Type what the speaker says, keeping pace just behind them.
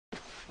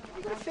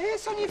You got a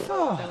face on your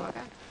for?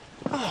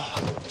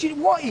 Oh,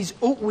 what is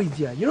up with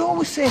you? You're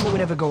always saying that we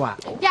never go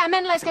out. Yeah, I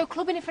meant let's go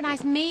clubbing for a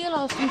nice meal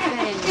or something.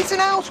 It's an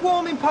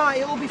housewarming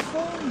party, it'll be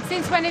fun.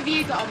 Since when have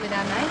you got on with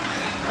them,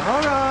 eh?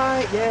 All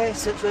right,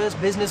 yes, at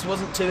first business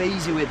wasn't too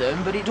easy with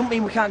them, but it don't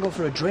mean we can't go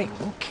for a drink.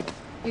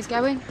 Who's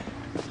going?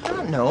 I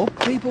don't know,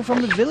 people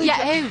from the village.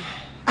 Yeah, who?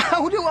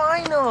 How do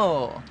I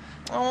know?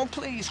 Oh,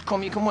 please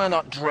come, you can wear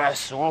that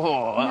dress. Oh.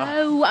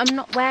 No, I'm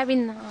not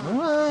wearing that. All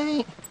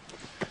right.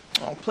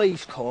 Oh,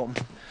 please come.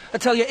 I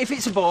tell you, if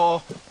it's a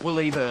bore, we'll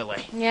leave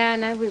early. Yeah,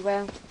 no, we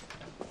will.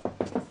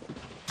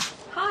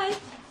 Hi.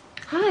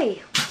 Hi.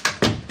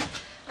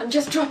 I'm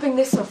just dropping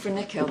this off for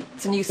Nikhil.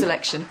 It's a new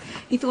selection.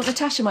 He thought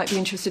Natasha might be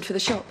interested for the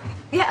shop.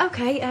 Yeah,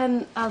 OK.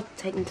 I'll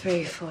take them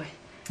through for you.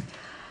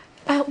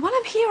 While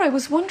I'm here, I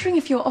was wondering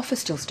if your offer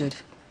still stood.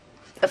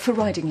 For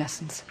riding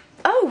lessons.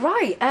 Oh,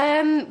 right.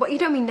 What, you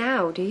don't mean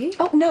now, do you?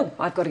 Oh, no.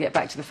 I've got to get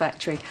back to the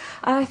factory.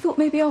 I thought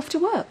maybe after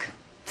work.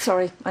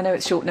 Sorry, I know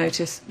it's short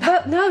notice.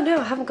 But no,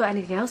 I haven't got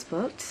anything else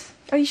booked.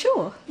 Are you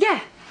sure?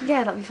 Yeah,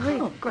 that'll be fine.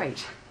 Oh,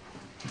 great.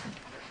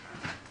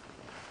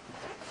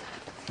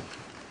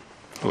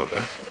 Hello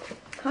there.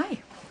 Hi.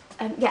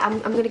 Yeah,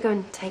 I'm going to go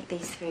and take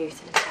these through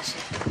to Natasha.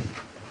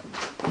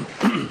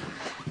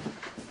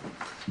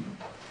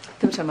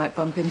 Thought I might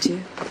bump into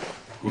you.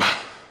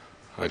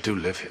 I do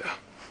live here.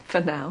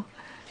 For now.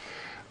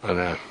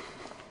 I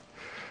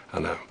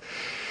know.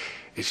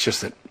 It's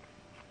just that,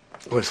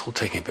 well, it's all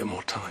taking a bit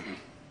more time.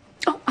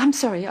 Oh, I'm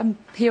sorry. I'm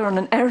here on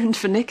an errand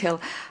for Nikhil.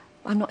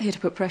 I'm not here to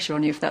put pressure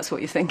on you if that's what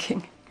you're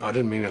thinking. I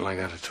didn't mean it like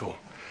that at all.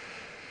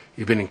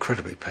 You've been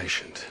incredibly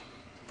patient.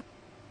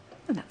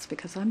 And that's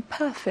because I'm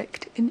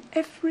perfect in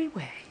every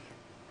way.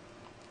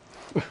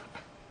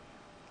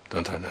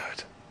 Don't I know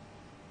it?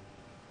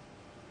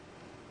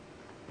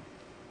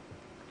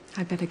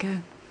 I'd better go.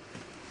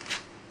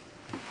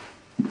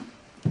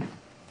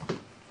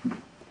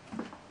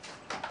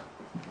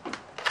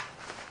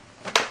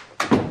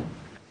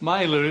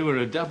 Myler were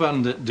a dab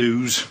hand at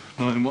do's,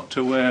 knowing what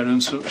to wear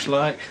and such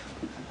like.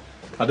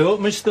 I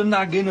don't miss the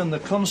nagging and the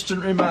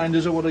constant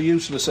reminders of what a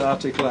useless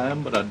article I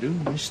am, but I do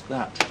miss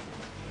that.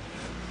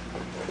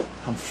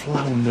 I'm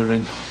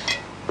floundering.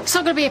 It's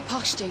not going to be a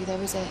posh do,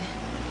 though, is it?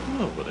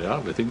 Oh, but I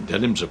hardly think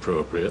denim's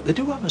appropriate. They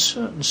do have a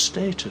certain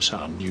status,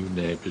 our new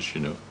neighbours,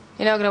 you know.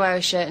 You're not going to wear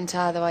a shirt and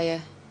tie, though, are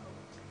you?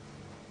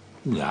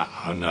 No.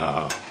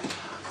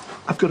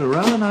 I've got a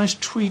rather nice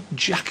tweed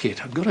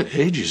jacket. I got it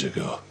ages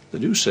ago. They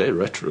do say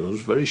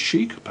retro's very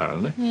chic,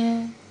 apparently.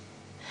 Yeah.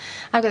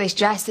 I've got this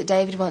dress that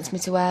David wants me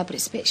to wear, but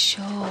it's a bit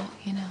short,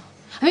 you know.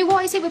 I mean,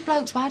 what is it with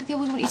blokes? Why do they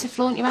always want you to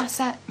flaunt your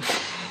asset?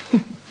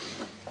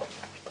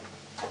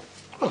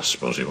 Well, I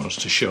suppose he wants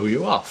to show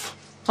you off.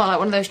 Well, like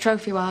one of those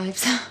trophy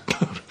wives.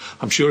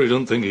 I'm sure he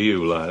don't think of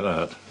you like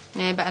that.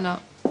 Yeah, better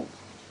not.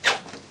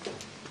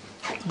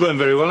 Going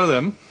very well of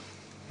them.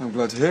 I'm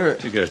glad to hear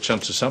it. You get a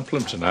chance to sample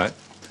them tonight.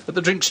 At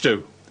the drinks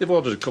too. They've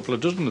ordered a couple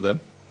of dozen of them.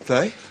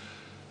 They?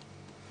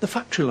 The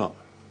factory lot.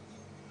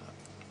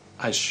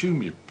 I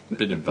assume you've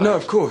been invited. No,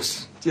 of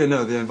course. Yeah,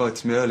 no, they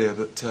invited me earlier,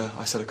 but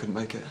I said I couldn't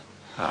make it.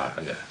 Ah,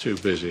 yeah. Too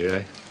busy,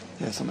 eh?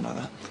 Yeah, something like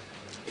that.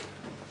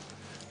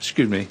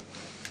 Excuse me.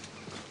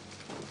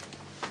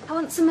 I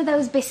want some of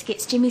those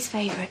biscuits, Jimmy's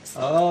favourites.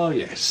 Oh,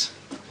 yes.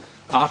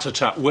 Heart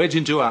attack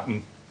waiting to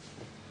happen.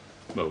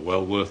 But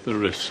well worth the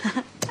risk.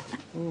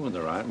 Oh, and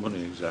the right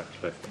money,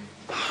 exactly.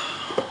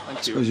 I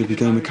suppose you'll be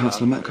going with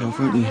Councillor Metcalfe,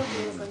 won't you?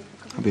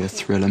 That'll be a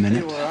thrill a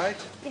minute.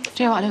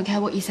 Do you know what? I don't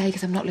care what you say,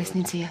 because I'm not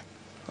listening to you.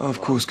 Oh,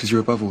 of course, because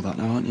you're above all that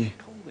now, aren't you?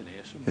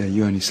 Yeah,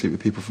 you only sleep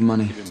with people for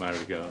money. Give him my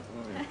regard.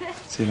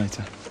 See you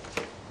later.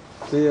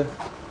 See ya.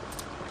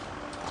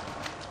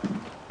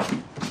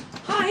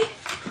 Hi.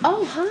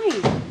 Oh,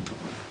 hi.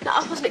 No,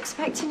 I wasn't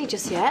expecting you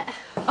just yet.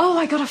 Oh,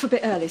 I got off a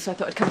bit early, so I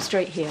thought I'd come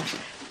straight here.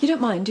 You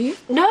don't mind, do you?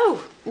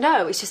 No,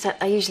 it's just that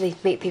I usually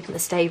meet people at the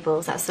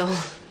stables, that's all.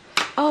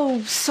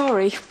 Oh,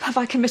 sorry. Have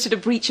I committed a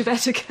breach of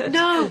etiquette?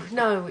 No,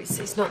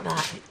 it's not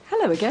that.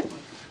 Hello again.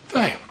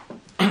 Hey.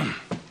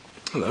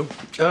 Hello.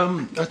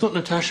 I thought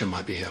Natasha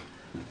might be here.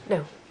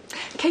 No.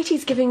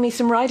 Katie's giving me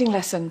some riding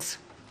lessons.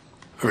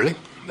 Really?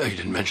 Oh, you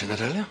didn't mention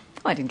that earlier?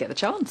 I didn't get the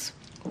chance.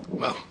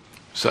 Well,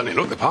 certainly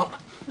looked the part.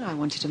 I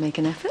wanted to make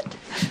an effort.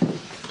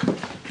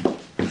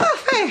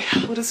 Oh, hey,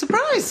 what a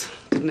surprise.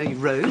 Didn't know you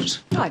rode.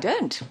 I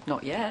don't.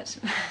 Not yet.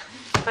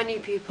 My new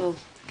pupil.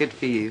 Good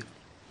for you.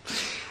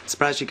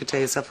 Surprised you could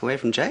tear yourself away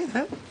from Jay,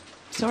 though.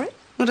 Sorry?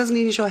 Well, doesn't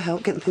he need your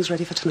help getting things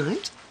ready for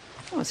tonight?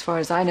 Oh, as far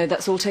as I know,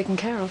 that's all taken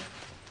care of.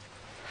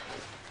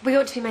 We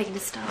ought to be making a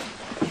start.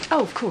 Oh,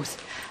 of course.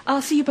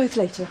 I'll see you both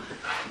later.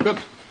 Good.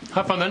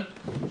 Have fun then.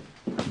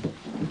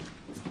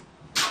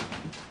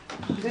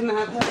 You didn't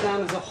have her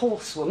down as a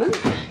horsewoman.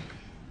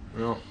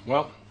 Oh,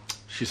 well,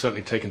 she's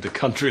certainly taken to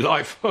country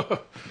life. Why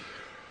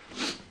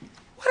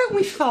don't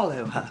we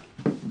follow her?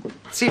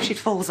 See if she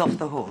falls off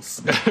the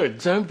horse.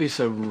 Don't be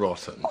so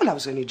rotten. Well, I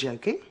was only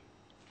joking.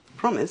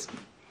 Promise.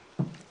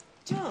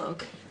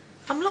 Doug,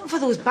 I'm looking for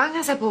those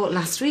bangers I bought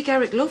last week.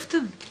 Eric loved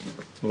them.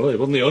 Well, it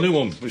wasn't the only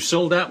one. We've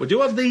sold out. We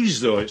do have these,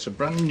 though. It's a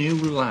brand new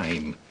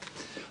line.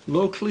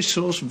 Locally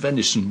sourced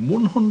venison,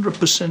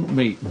 100%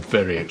 meat,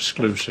 very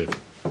exclusive.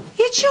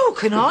 You're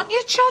joking, aren't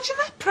you? Charging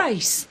that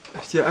price?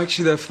 Yeah,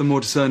 actually they're for the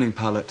more discerning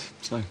palate,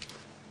 so...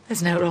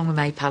 There's no wrong with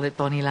my palate,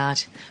 Bonnie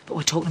lad. But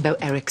we're talking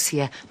about Eric's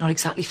here, not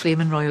exactly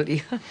flaming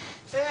royalty.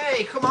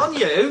 Hey, come on,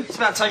 you. It's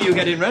about time you were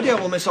getting ready, or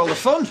we'll miss all the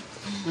fun.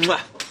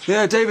 Mwah.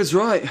 Yeah, David's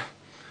right.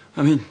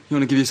 I mean, you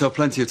want to give yourself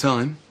plenty of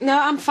time. No,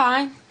 I'm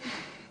fine.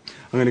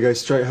 I'm going to go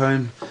straight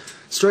home,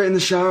 straight in the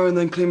shower, and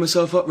then clean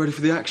myself up, ready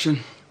for the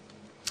action.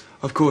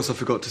 Of course, I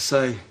forgot to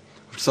say,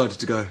 I've decided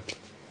to go.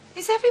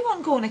 Is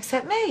everyone going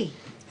except me?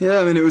 Yeah,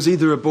 I mean, it was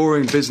either a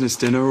boring business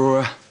dinner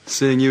or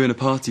seeing you in a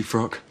party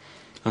frock.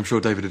 I'm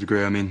sure David would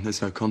agree. I mean,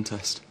 there's no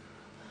contest.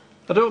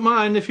 I don't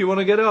mind if you want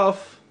to get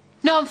off.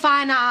 No, I'm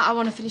fine. I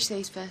want to finish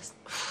these first.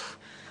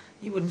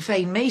 You wouldn't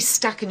find me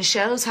stacking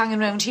shelves hanging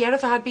round here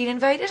if I had been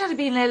invited. I'd have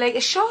been there like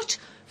a shot.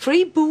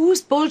 Free booze,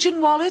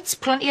 bulging wallets,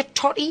 plenty of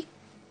toddy.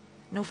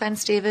 No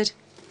offence, David.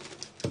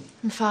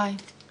 I'm fine.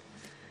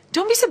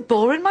 Don't be so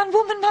boring, man,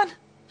 woman, man.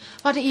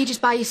 Why don't you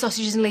just buy your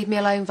sausages and leave me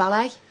alone,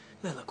 valet?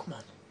 Leyla, come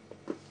on.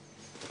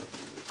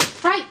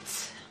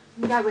 Right,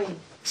 I'm going.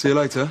 See you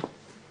later.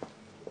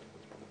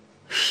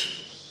 Do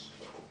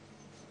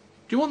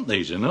you want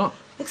these or not?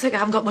 Looks like I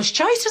haven't got much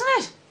choice, doesn't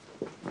it?